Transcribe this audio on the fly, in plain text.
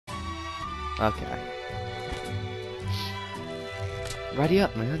Okay. Ready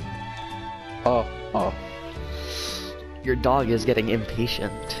up, man. Oh. Your dog is getting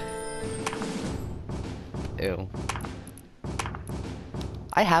impatient. Ew.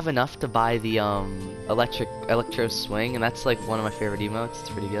 I have enough to buy the electro swing, and that's like one of my favorite emotes.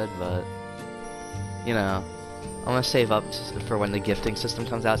 It's pretty good, but you know, I'm gonna save up for when the gifting system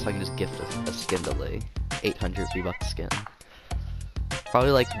comes out, so I can just gift a skin to Lee. 800 V-Bucks skin.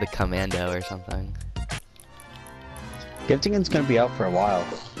 Probably like the Commando or something. Gifting is gonna be out for a while.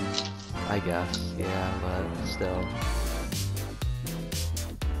 I guess, yeah, but still.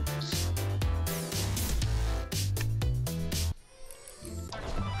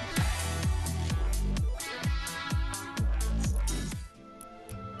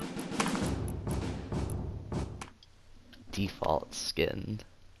 Default skin.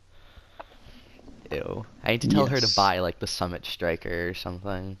 Ew. I need to tell her to buy like the Summit Striker or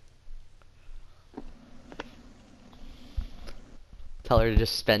something. Tell her to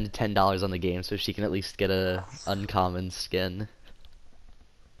just spend $10 on the game so she can at least get a uncommon skin.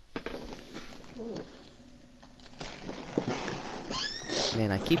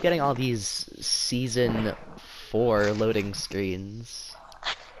 Man, I keep getting all these Season 4 loading screens.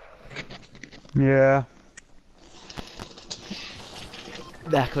 Yeah.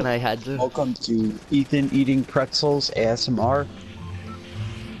 Back when I had to... Welcome to Ethan eating pretzels ASMR.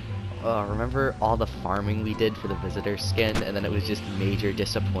 Remember all the farming we did for the visitor skin, and then it was just major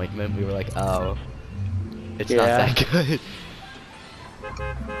disappointment? We were like, oh, it's not that good.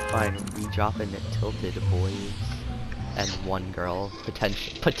 Fine, we drop in tilted boys and one girl,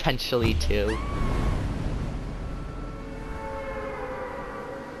 potentially two.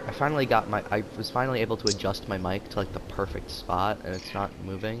 I was finally able to adjust my mic to like the perfect spot, and it's not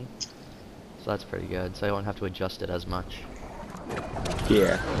moving, so that's pretty good. So I won't have to adjust it as much.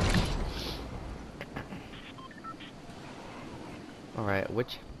 Yeah. Alright,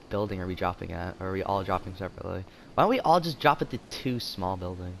 which building are we dropping at? Or are we all dropping separately? Why don't we all just drop at the 2 small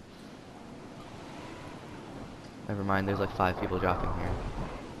buildings? Never mind, there's like 5 people dropping here.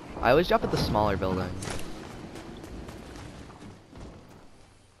 I always drop at the smaller building.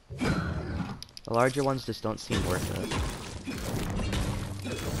 The larger ones just don't seem worth it.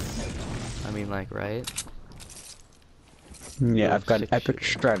 I mean, like, right? Yeah, I've got an epic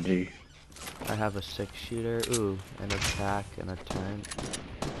shooter. strategy. I have a 6-shooter. Ooh, an attack and a turret.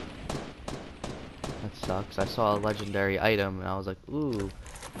 That sucks. I saw a legendary item and I was like, ooh,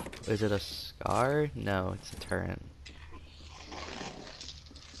 is it a scar? No, it's a turret.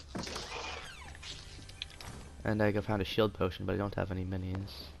 And I found a shield potion, but I don't have any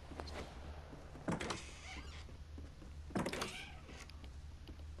minis.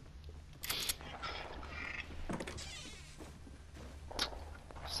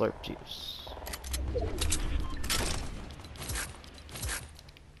 Slurp juice.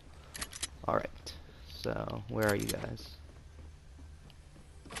 Alright, so where are you guys?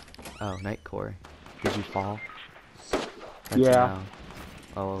 Oh, Night Core. Did you fall? That's Yeah.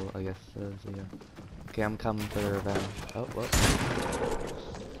 No. Oh, I guess yeah. Okay, I'm coming for the revenge. Oh, whoop.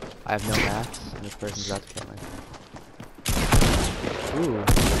 I have no mats, and this person's about to kill me. Ooh.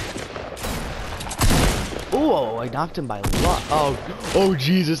 Ooh, I knocked him by luck. Oh,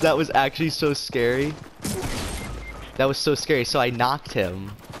 Jesus, that was actually so scary. That was so scary. So I knocked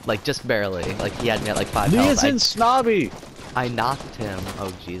him, like just barely. Like he had me at like 5 health. Lee's in snobby. I knocked him.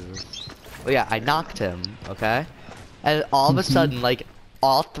 Oh Jesus. Well, yeah, I knocked him. Okay. And all of a sudden, like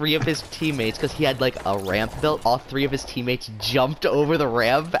all 3 of his teammates, because he had like a ramp built, all 3 of his teammates jumped over the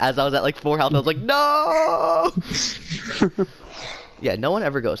ramp as I was at like 4 health. I was like, no. Yeah, no one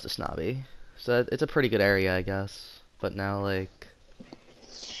ever goes to Snobby, so it's a pretty good area, I guess. But now like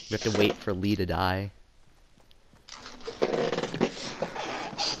we have to wait for Lee to die.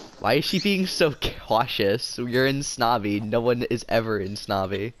 Why is she being so cautious? You're in Snobby. No one is ever in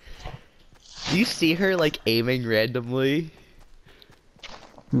Snobby. Do you see her, like, aiming randomly?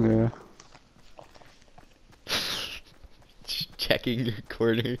 Yeah. Checking your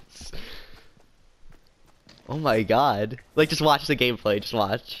corners. Oh my god. Like, just watch the gameplay. Just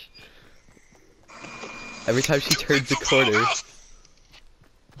watch. Every time she turns a corner.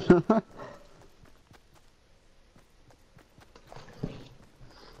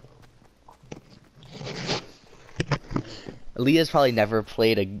 Leah's probably never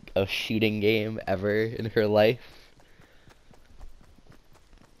played a shooting game ever in her life.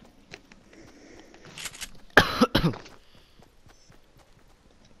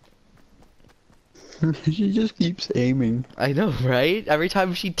 She just keeps aiming. I know, right? Every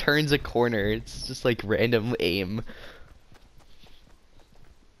time she turns a corner, it's just like random aim.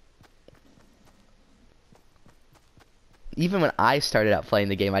 even when I started out playing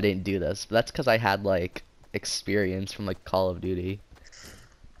the game, I didn't do this. But that's because I had like experience from like Call of Duty.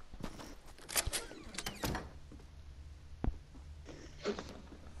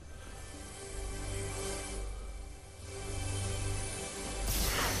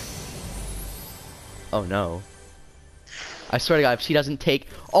 Oh no. I swear to God, if she doesn't take...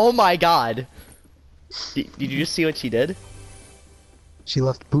 Oh my God! Did you just see what she did? She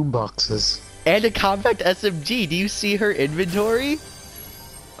left boomboxes. And a compact SMG. Do you see her inventory?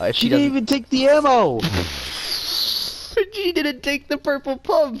 If She didn't even take the ammo! She didn't take the purple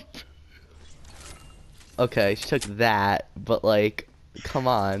pump! Okay, she took that, but like, come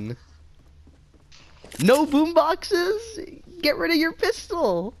on. No boomboxes? Get rid of your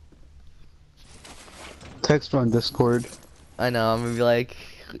pistol! Text on Discord. I know, I'm gonna be like,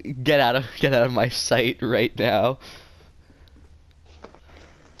 get out of my sight right now.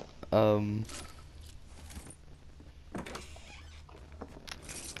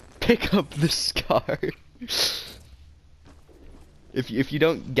 Pick up the scar. If you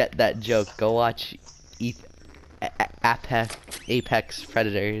don't get that joke, go watch Apex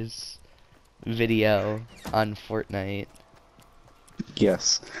Predators video on Fortnite.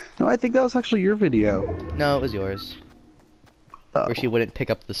 Yes. No, I think that was actually your video. No, it was yours. Oh. Where she wouldn't pick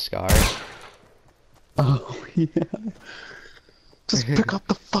up the scar. Oh, yeah. Just pick up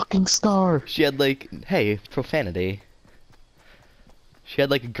the fucking scar. She had like, hey, profanity. She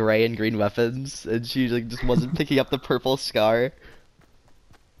had like gray and green weapons, and she like just wasn't picking up the purple scar.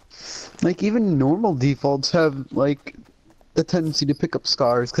 Like, even normal defaults have, like, the tendency to pick up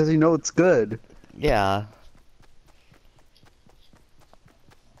scars, because they know it's good. Yeah.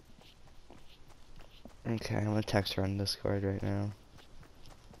 Okay, I'm gonna text her on Discord right now.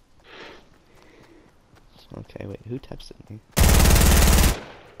 Okay, wait, who texted me?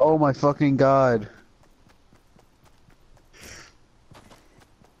 Oh my fucking god.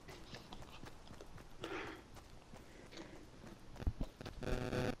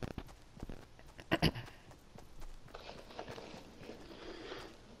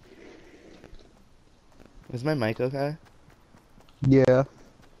 Is my mic okay? Yeah.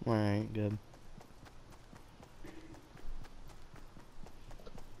 Alright, good.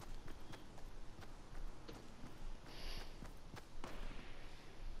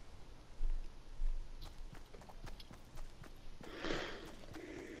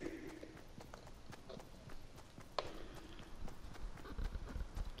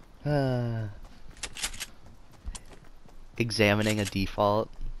 Examining a default.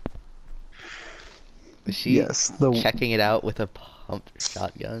 Is she Yes, checking it out with a pump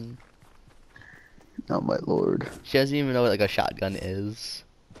shotgun? Oh my lord. She doesn't even know what like a shotgun is.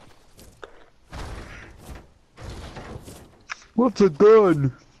 What's a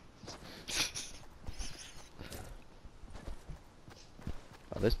gun?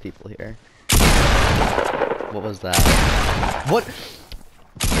 Oh, there's people here. What was that? What?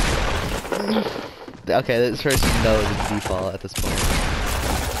 Okay, this person knows it's default at this point.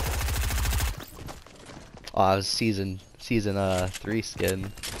 Oh, I was season 3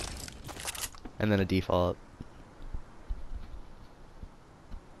 skin. And then a default.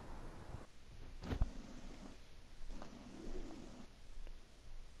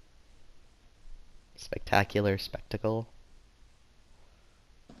 Spectacular spectacle.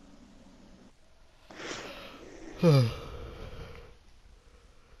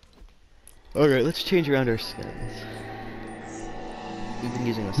 Alright, let's change around our skins. We've been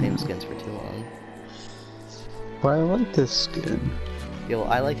using the same skins for too long. But I like this skin. Yeah,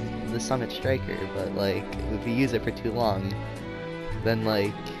 well, I like the Summit Striker, but like, if you use it for too long, then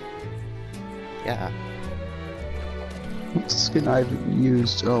like, yeah. What's a skin I've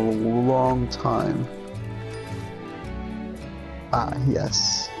used a long time? Ah,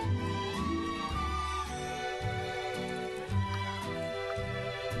 yes.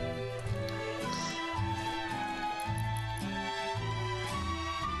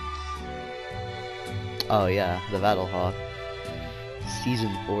 Oh yeah, the Battlehawk.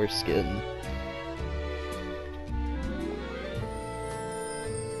 Season 4 skin.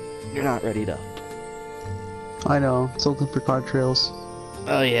 You're not ready up. I know, it's looking for card trails.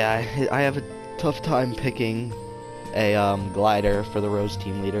 Oh yeah, I have a tough time picking a glider for the Rose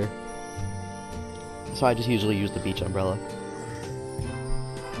team leader. So I just usually use the beach umbrella.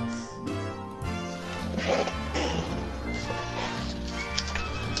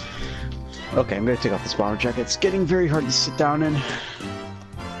 Okay, I'm gonna take off this bomber jacket. It's getting very hard to sit down in.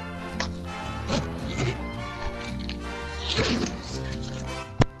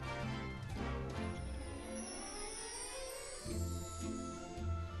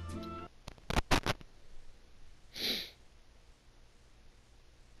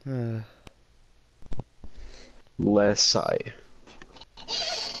 Less I.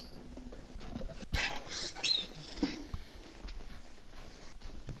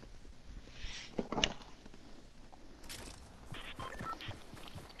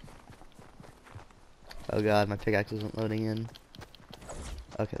 Oh god, my pickaxe isn't loading in.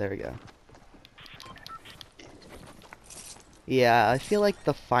 Okay, there we go. Yeah, I feel like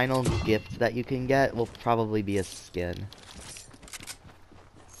the final gift that you can get will probably be a skin.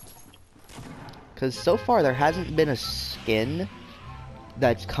 Because so far there hasn't been a skin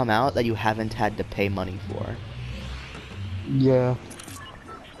that's come out that you haven't had to pay money for. Yeah.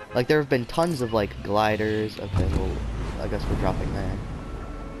 Like, there have been tons of, like, gliders. Okay, well, I guess we're dropping there.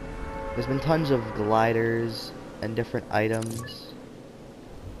 There's been tons of gliders and different items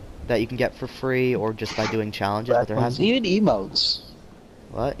that you can get for free or just by doing challenges, but there Backbones. hasn't... Even emotes.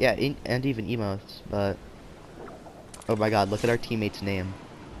 What? Yeah, and even emotes, but... Oh my god, look at our teammate's name.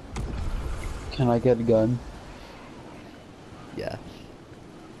 Can I get a gun? Yeah.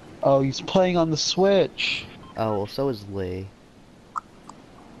 Oh, he's playing on the Switch. Oh, well, so is Lee.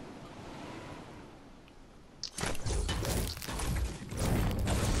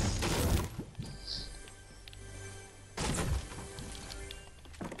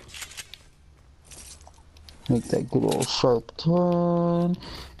 Make that good old sharp turn.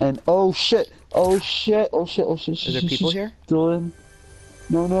 And oh shit! Oh shit! Oh shit! Oh shit! Is there people here? Dylan.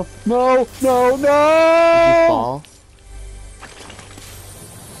 No! No! No! No! Did you No! fall?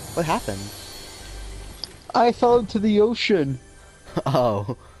 What happened? I fell into the ocean.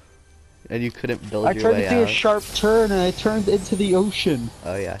 Oh. And you couldn't build I your tried way to take a out? sharp turn and I turned into the ocean.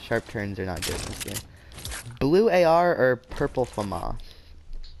 Oh yeah, sharp turns are not good in this game. Blue AR or purple FAMAS?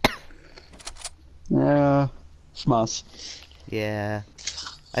 Yeah. Smas. Yeah.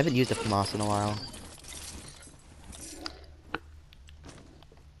 I haven't used a FAMAS in a while.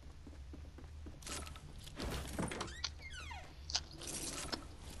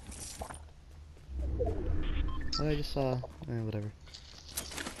 What I just saw. Whatever.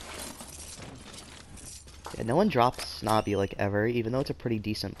 Yeah, no one drops Snobby like ever, even though it's a pretty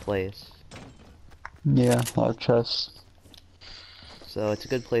decent place. Yeah, a lot of chests. So it's a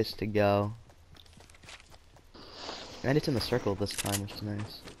good place to go. And it's in the circle this time, which is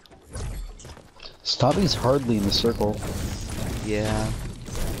nice. Snobby's hardly in the circle. Yeah.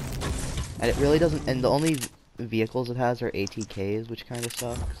 And it really doesn't, and the only vehicles it has are ATKs, which kind of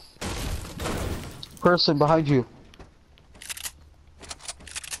sucks. Person behind you.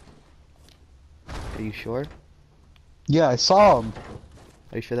 Are you sure? Yeah, I saw him.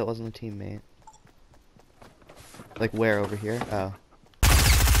 Are you sure that wasn't a teammate? Like where over here? Oh.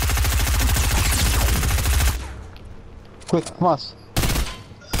 Quick, come on.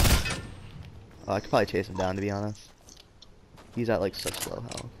 Oh, I could probably chase him down, to be honest. He's at like such low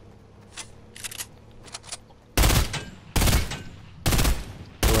health.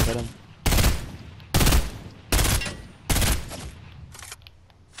 Go look at him.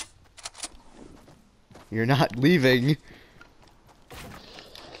 You're not leaving!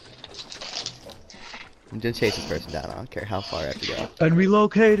 I'm gonna chase this person down, I don't care how far I have to go. And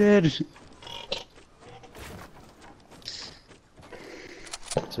relocated.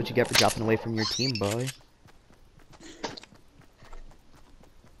 That's what you get for dropping away from your team, boy.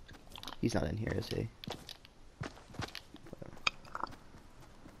 He's not in here, is he?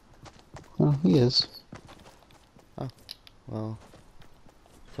 Oh, he is. Oh, well,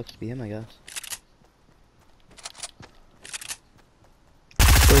 sucks to be him, I guess.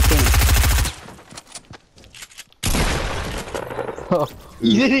 Oh,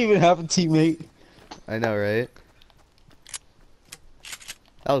 you didn't even have a teammate. I know, right?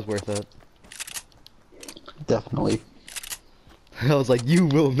 That was worth it. Definitely. I was like, you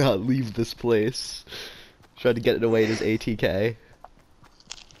will not leave this place. Tried to get it away in his ATK.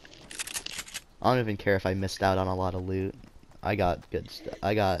 I don't even care if I missed out on a lot of loot. I got good stuff.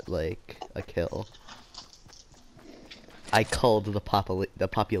 I got, like, a kill. I culled the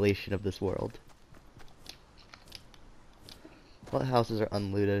population of this world. What houses are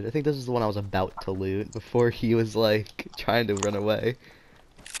unlooted? I think this is the one I was about to loot before he was, like, trying to run away.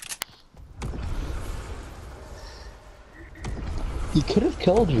 He could have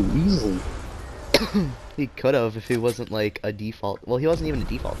killed you easily. He could have if he wasn't, like, a default. Well, he wasn't even a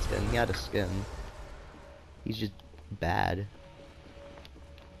default skin. He had a skin. He's just bad.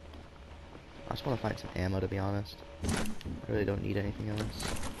 I just want to find some ammo, to be honest. I really don't need anything else.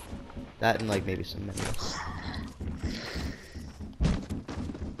 That and, like, maybe some minis.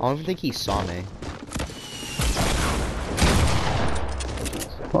 I don't even think he saw me.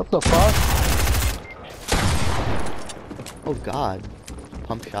 What the fuck? Oh god.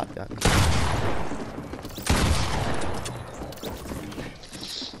 pump shotgun.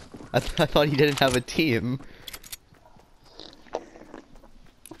 I thought he didn't have a team.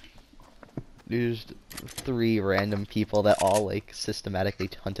 There's 3 random people that all like systematically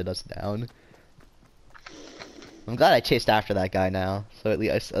hunted us down. I'm glad I chased after that guy now, so at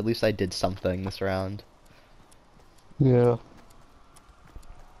least I did something this round. Yeah.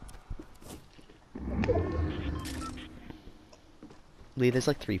 Lee, there's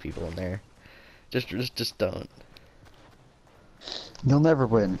like 3 people in there. Just don't. You'll never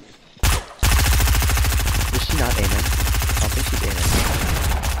win. Is she not aiming? I don't think she's aiming.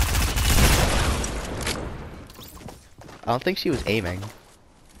 I don't think she was aiming.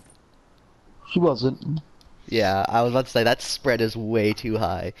 She wasn't. Yeah, I was about to say that spread is way too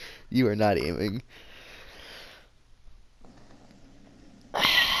high. You are not aiming.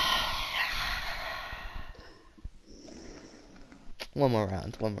 One more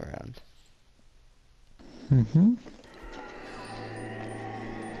round. One more round. Mm-hmm.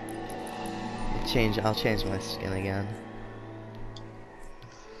 I'll change my skin again.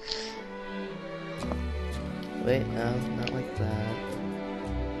 Wait, no, not like that.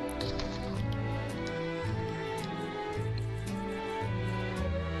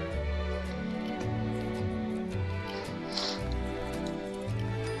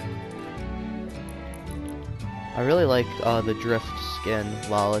 I really like the drift skin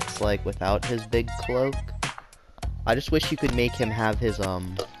while it's like without his big cloak. I just wish you could make him have his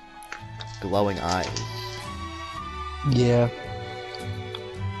glowing eyes. Yeah.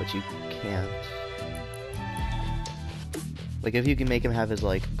 But you can't. Like if you can make him have his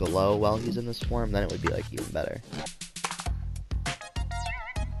like glow while he's in this form, then it would be like even better.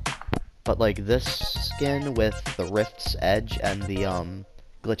 But like this skin with the rift's edge and the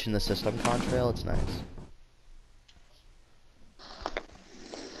glitch in the system contrail, it's nice.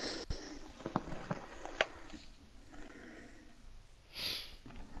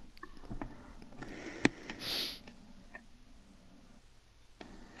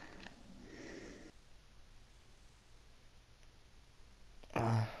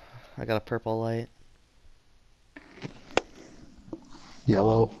 I got a purple light.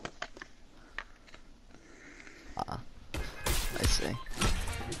 Yellow. Ah, I see.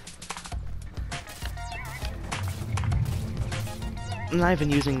 I'm not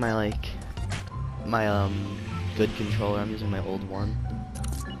even using my good controller. I'm using my old one.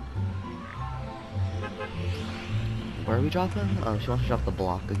 Where are we dropping? Oh, she wants to drop the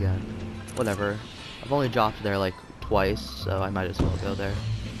block again. Whatever. I've only dropped there like twice, so I might as well go there.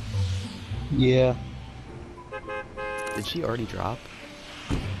 Yeah. Did she already drop?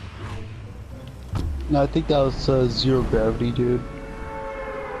 No, I think that was zero gravity, dude.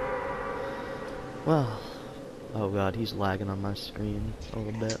 Well, oh god, he's lagging on my screen a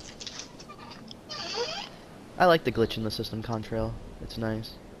little bit. I like the glitch in the system contrail. It's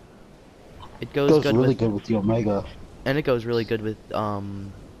nice. It goes good really with, good with the Omega. and it goes really good with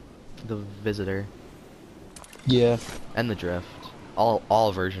the visitor Yeah. and the drift.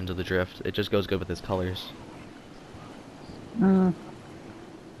 All versions of the drift. It just goes good with his colors. And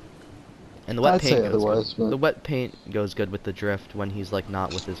the wet I'd paint say goes otherwise, good. but... The wet paint goes good with the drift when he's like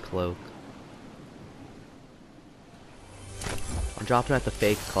not with his cloak. I'm dropping at the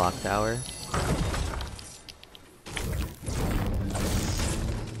fake clock tower.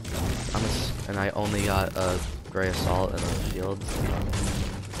 And I only got a gray assault and a shield.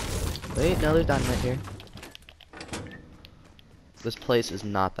 Wait, no, there's dynamite here. This place is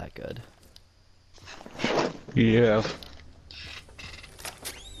not that good. Yeah.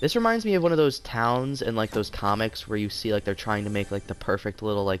 This reminds me of one of those towns in like those comics where you see like they're trying to make like the perfect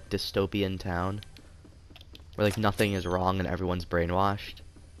little like dystopian town. Where like nothing is wrong and everyone's brainwashed.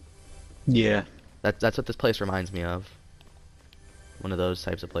 Yeah. That's what this place reminds me of. One of those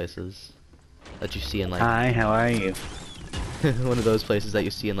types of places that you see in like Hi, how are you? one of those places that you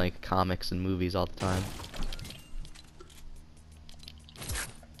see in like comics and movies all the time.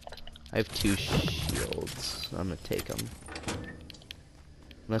 I have 2 shields. I'm gonna take them.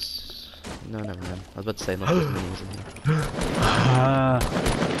 Unless... No, never mind. I was about to say, unless there's minis in here.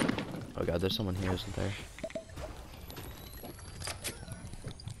 Oh god, there's someone here, isn't there?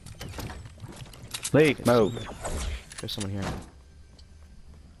 Wait, move. There's someone here.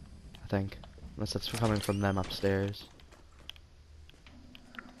 I think. Unless that's coming from them upstairs.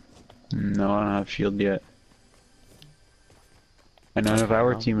 No, I don't have shield yet. And none of Okay,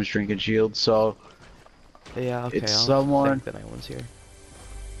 our well. team was drinking shield, so... Yeah, okay, It's I don't someone... think that anyone's here.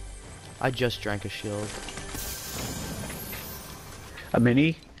 I just drank a shield. A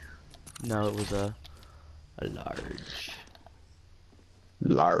mini? No, it was a large.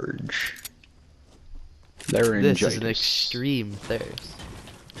 Large. This is an Laryngitis. extreme thirst.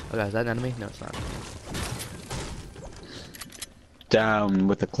 Okay, is that an enemy? No, it's not. Down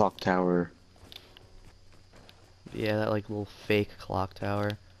with the clock tower. Yeah, that like little fake clock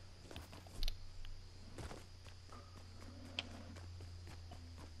tower.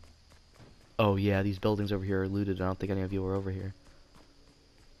 Oh yeah, these buildings over here are looted. I don't think any of you were over here.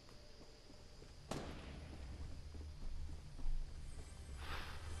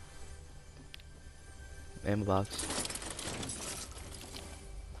 Ammo box.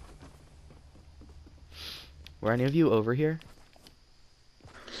 Were any of you over here?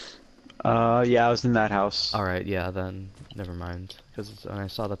 Yeah, I was in that house. Alright, yeah, then never mind. Because when I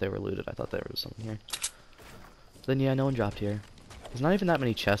saw that they were looted, I thought there was something here. Then yeah, no one dropped here. There's not even that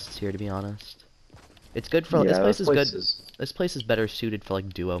many chests here, to be honest. It's good for Yeah, this place that is place good. is... This place is better suited for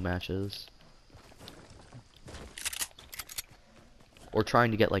like duo matches. Or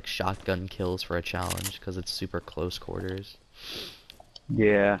trying to get like shotgun kills for a challenge because it's super close quarters.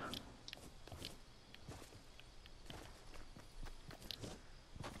 Yeah.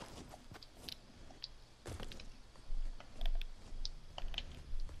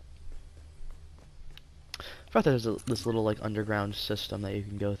 I thought there's this little like underground system that you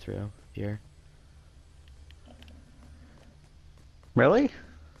can go through here. Really?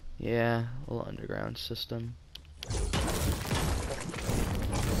 Yeah, a little underground system.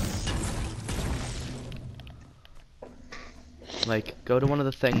 Like, go to one of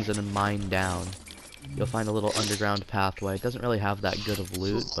the things and then mine down. You'll find a little underground pathway. It doesn't really have that good of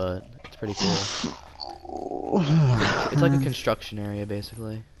loot, but it's pretty cool. It's like a construction area,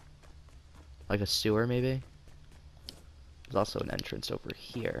 basically. Like a sewer, maybe? There's also an entrance over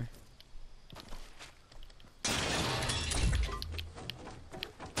here.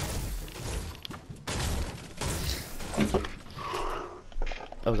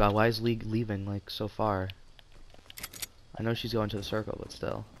 Oh god, why is League leaving, like, so far? I know she's going to the circle, but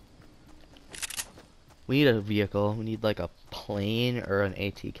still. We need a vehicle. We need, like, a plane or an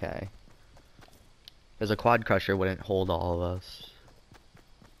ATK. Because a quad crusher wouldn't hold all of us.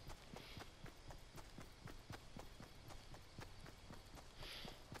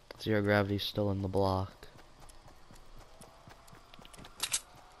 Zero gravity's still in the block.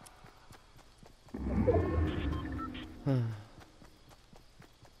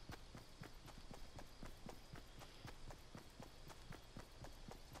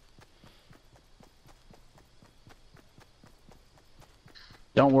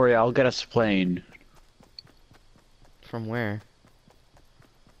 Don't worry, I'll get us a plane. From where?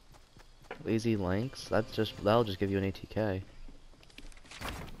 Lazy Links? That'll just give you an ATK.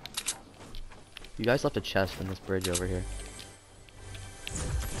 You guys left a chest in this bridge over here.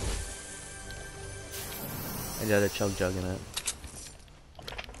 And it had a chug jug in it.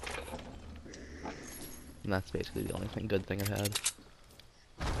 And that's basically the only good thing I've had.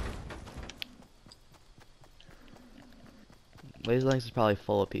 Lazy Links is probably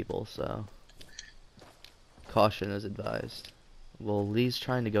full of people, so caution is advised. Well, Lee's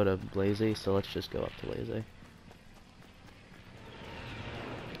trying to go to Lazy, so let's just go up to Lazy.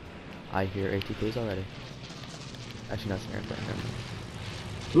 I hear ATKs already. Actually, not an airplane.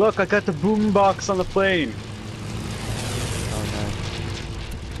 Look, I got the boom box on the plane. Oh no.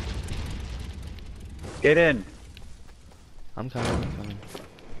 Get in. I'm coming.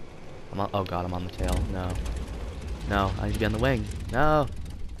 I'm on, oh god, I'm on the tail. No. No, I need to be on the wing. No!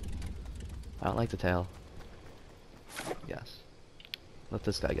 I don't like the tail. Yes. Let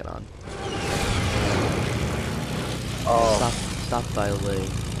this guy get on. Oh. Stop by Lee.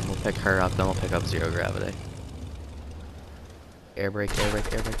 And we'll pick her up, then we'll pick up zero gravity. Air brake, air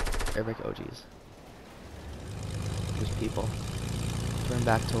brake, air brake, air brake. Oh jeez. There's people. Turn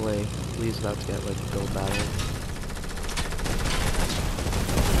back to Lee. Lee's about to get like gold battle.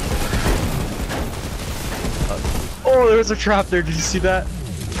 Oh, there was a trap there. Did you see that?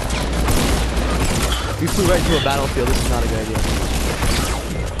 We flew right into a battlefield. This is not a good idea.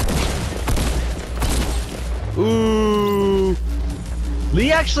 Ooh!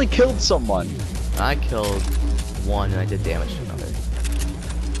 Lee actually killed someone. I killed one and I did damage to another.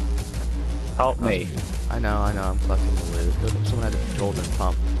 Help me. I know, I'm collecting the loot. Someone had a golden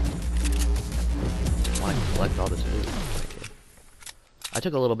pump. Why don't you collect all this loot? Thank you. I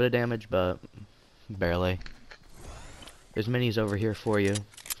took a little bit of damage, but barely. There's minis over here for you,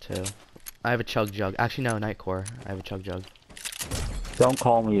 too. I have a chug jug. Actually, no, night core. I have a chug jug. Don't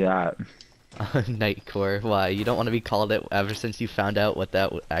call me that. Night core. Why? You don't want to be called it ever since you found out what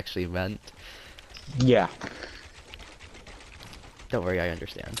that actually meant? Yeah. Don't worry, I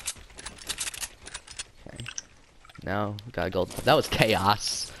understand. Okay. No, got a gold. That was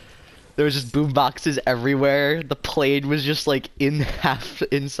chaos. There was just boom boxes everywhere. The plane was just like in half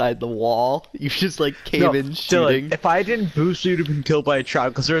inside the wall. You just like came in shooting. Dylan, if I didn't boost you, you'd have been killed by a truck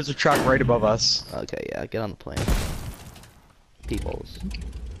because there was a truck right above us. Okay, yeah, get on the plane. Peoples.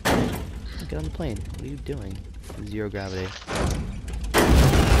 Get on the plane. What are you doing? Zero gravity. Do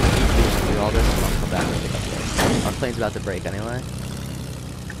all this and I'll come back and pick up later. Our plane's about to break anyway. 1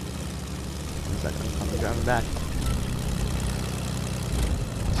 second, I'm driving back.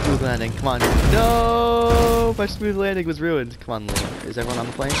 Smooth landing, come on. No! My smooth landing was ruined. Come on, Lee. Is everyone on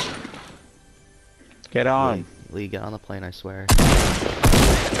the plane? Get on. Lee, get on the plane, I swear.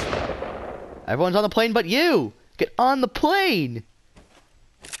 Everyone's on the plane but you! Get on the plane!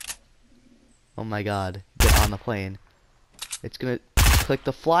 Oh my god. Get on the plane. It's gonna click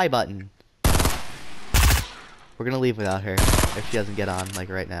the fly button. We're gonna leave without her if she doesn't get on, like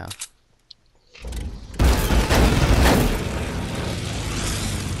right now.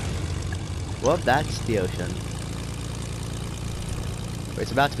 Well, that's the ocean.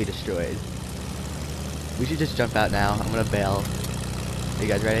 It's about to be destroyed. We should just jump out now. I'm gonna bail. Are you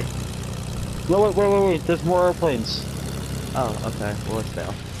guys ready? Wait. There's more airplanes. Oh, okay. Well, let's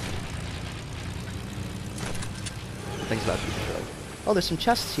bail. Thing's about to be destroyed. Oh, there's some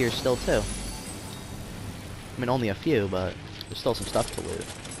chests here still, too. I mean, only a few, but there's still some stuff to loot.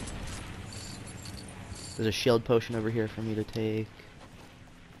 There's a shield potion over here for me to take.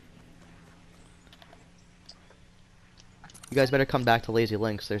 You guys better come back to Lazy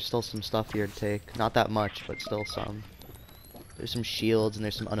Links. There's still some stuff here to take. Not that much, but still some. There's some shields and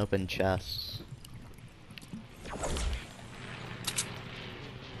there's some unopened chests.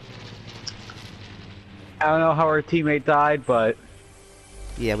 I don't know how our teammate died, but...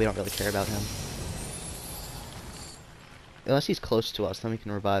 Yeah, we don't really care about him. Unless he's close to us, then we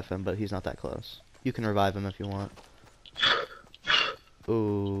can revive him, but he's not that close. You can revive him if you want.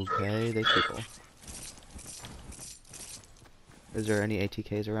 Okay, they people. Is there any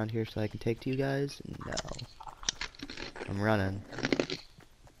ATKs around here so I can take to you guys? No. I'm running.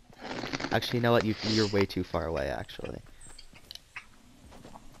 Actually, you know what? You're way too far away, actually.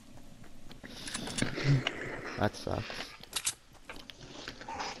 That sucks.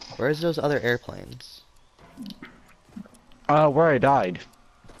 Where's those other airplanes? Where I died.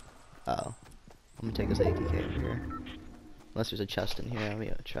 Oh. I'm gonna take this ATK over here. Unless there's a chest in here, let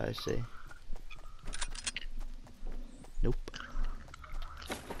me try to see. Nope.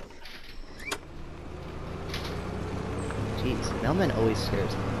 Jeez, Mailman always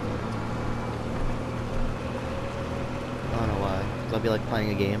scares me. I don't know why. 'Cause I'll be like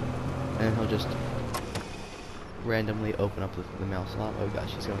playing a game, and then he'll just randomly open up the mail slot. Oh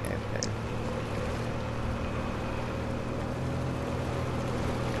gosh, she's going AFK.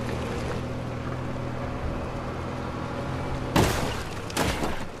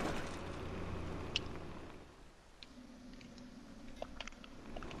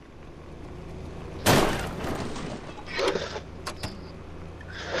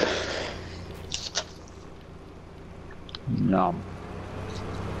 No.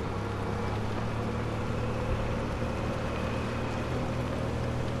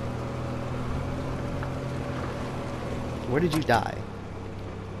 Where did you die?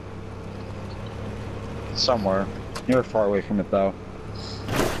 Somewhere. You're far away from it, though.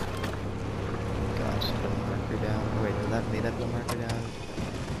 Gosh, put a marker down. Oh, wait, did that made that put a marker down?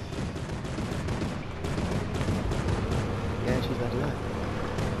 Yeah, she's about to die.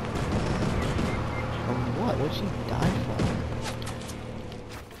 From what? What'd she die from?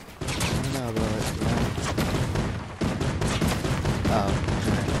 I don't know, but oh.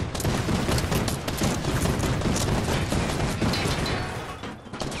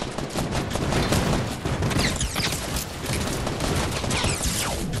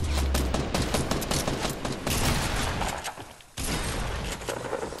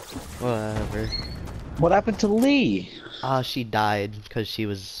 Whatever. What happened to Lee? She died because she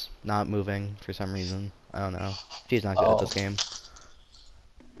was not moving for some reason. I don't know. She's not good at this game.